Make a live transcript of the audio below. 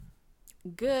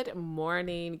Good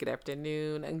morning, good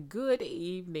afternoon, and good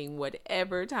evening,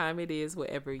 whatever time it is,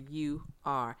 wherever you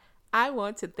are. I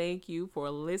want to thank you for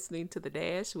listening to The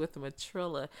Dash with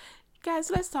Matrilla.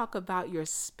 Guys, let's talk about your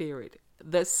spirit,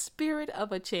 the spirit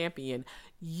of a champion.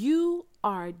 You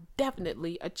are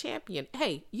definitely a champion.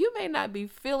 Hey, you may not be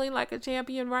feeling like a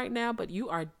champion right now, but you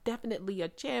are definitely a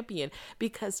champion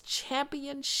because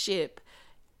championship,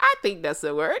 I think that's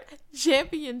the word.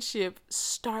 Championship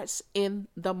starts in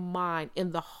the mind,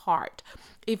 in the heart.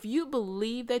 If you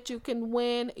believe that you can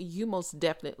win, you most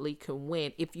definitely can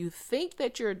win. If you think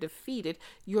that you're defeated,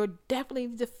 you're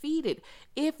definitely defeated.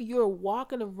 If you're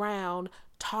walking around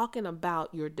talking about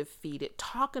you're defeated,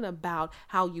 talking about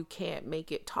how you can't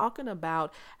make it, talking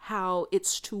about how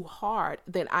it's too hard,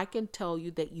 then I can tell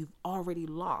you that you've already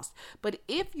lost. But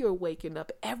if you're waking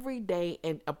up every day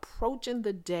and approaching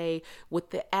the day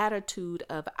with the attitude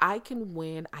of, I can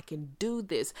win, I can do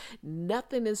this,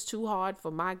 nothing is too hard for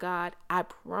my God, I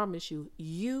promise you,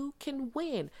 you can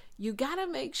win. You got to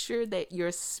make sure that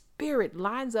your spirit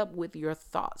lines up with your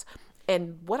thoughts.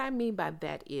 And what I mean by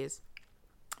that is,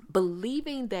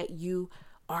 believing that you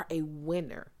are a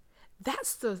winner.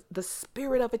 That's the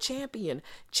spirit of a champion.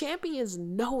 Champions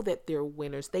know that they're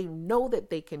winners. They know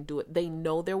that they can do it. They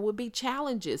know there will be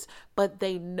challenges, but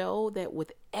they know that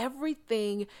with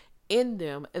everything in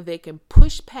them, they can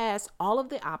push past all of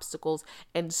the obstacles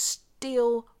and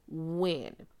still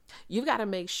win. You've got to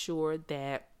make sure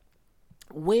that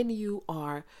when you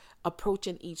are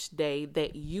approaching each day,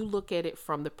 that you look at it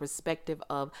from the perspective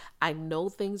of, I know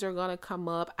things are going to come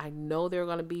up. I know there are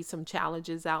going to be some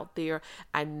challenges out there.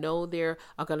 I know there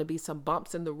are going to be some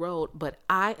bumps in the road, but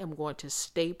I am going to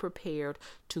stay prepared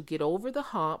to get over the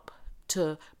hump,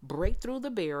 to break through the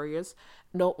barriers.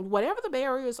 No, whatever the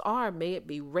barriers are, may it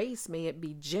be race, may it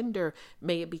be gender,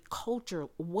 may it be culture,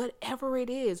 whatever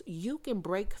it is, you can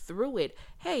break through it.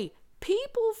 Hey,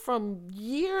 people from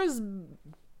years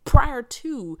prior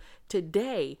to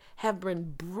today have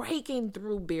been breaking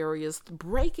through barriers,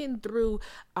 breaking through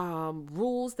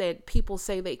rules that people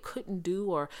say they couldn't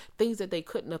do or things that they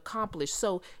couldn't accomplish.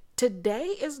 So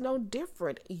today is no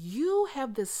different. You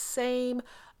have the same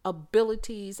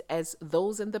abilities as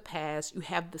those in the past. You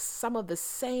have some of the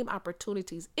same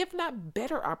opportunities, if not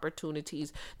better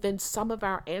opportunities than some of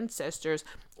our ancestors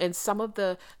and some of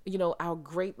the, our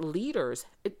great leaders.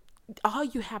 All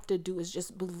you have to do is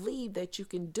just believe that you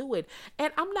can do it.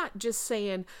 And I'm not just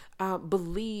saying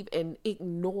believe and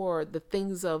ignore the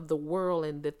things of the world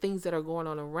and the things that are going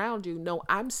on around you. No,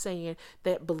 I'm saying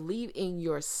that believe in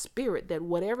your spirit, that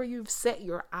whatever you've set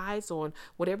your eyes on,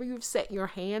 whatever you've set your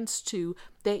hands to,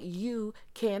 that you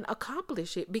can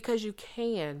accomplish it, because you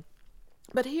can.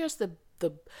 But here's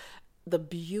the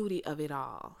beauty of it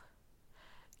all.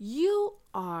 You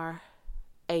are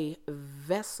a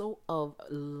vessel of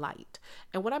light.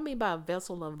 And what I mean by a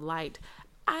vessel of light,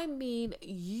 I mean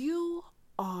you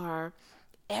are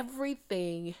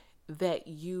everything that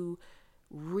you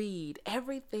read,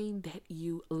 everything that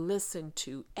you listen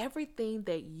to, everything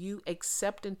that you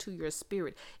accept into your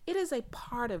spirit. It is a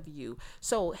part of you.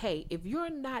 So, hey, if you're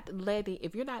not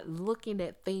looking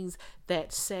at things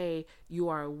that say you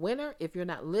are a winner, if you're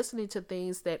not listening to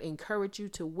things that encourage you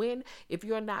to win, if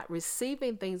you're not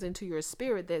receiving things into your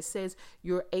spirit that says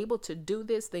you're able to do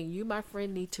this, then you, my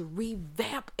friend, need to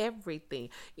revamp everything.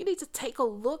 You need to take a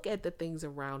look at the things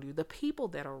around you, the people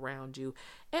that are around you,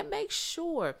 and make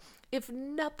sure, if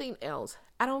nothing else,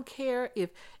 I don't care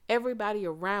if everybody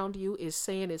around you is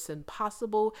saying it's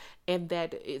impossible and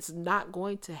that it's not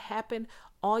going to happen.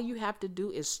 All you have to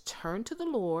do is turn to the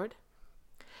Lord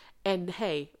and,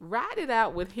 hey, ride it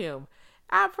out with him.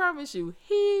 I promise you,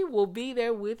 he will be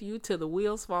there with you till the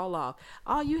wheels fall off.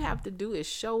 All you have to do is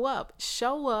show up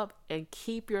and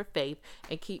keep your faith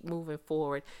and keep moving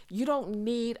forward. You don't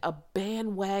need a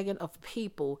bandwagon of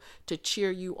people to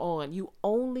cheer you on. You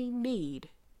only need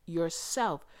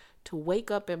yourself to wake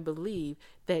up and believe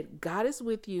that God is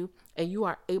with you and you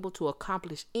are able to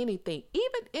accomplish anything,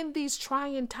 even in these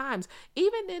trying times,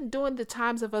 even during the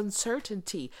times of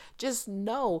uncertainty. Just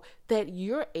know that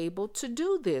you're able to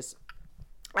do this.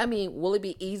 I mean, will it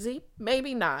be easy?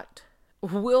 Maybe not.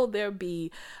 Will there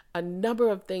be a number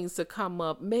of things to come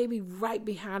up, maybe right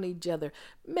behind each other?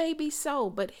 Maybe so.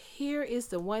 But here is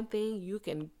the one thing you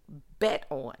can bet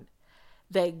on,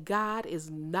 that God is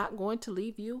not going to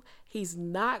leave you. He's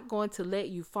not going to let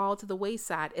you fall to the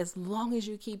wayside as long as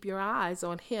you keep your eyes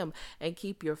on him and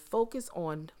keep your focus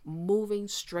on moving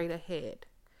straight ahead.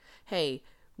 Hey,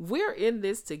 we're in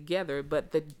this together,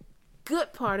 but the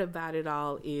good part about it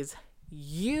all is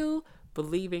you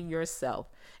believe in yourself.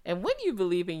 And when you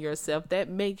believe in yourself, that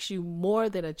makes you more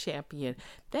than a champion.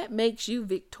 That makes you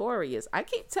victorious. I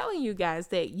keep telling you guys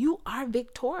that you are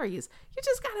victorious. You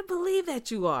just got to believe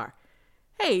that you are.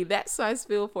 Hey, that's Science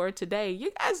Field for today.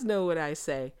 You guys know what I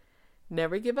say.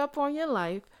 Never give up on your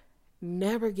life.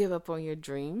 Never give up on your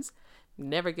dreams.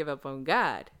 Never give up on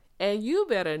God. And you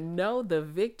better know the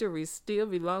victory still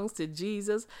belongs to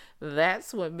Jesus.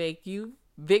 That's what makes you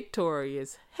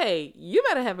victorious. Hey, you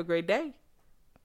better have a great day.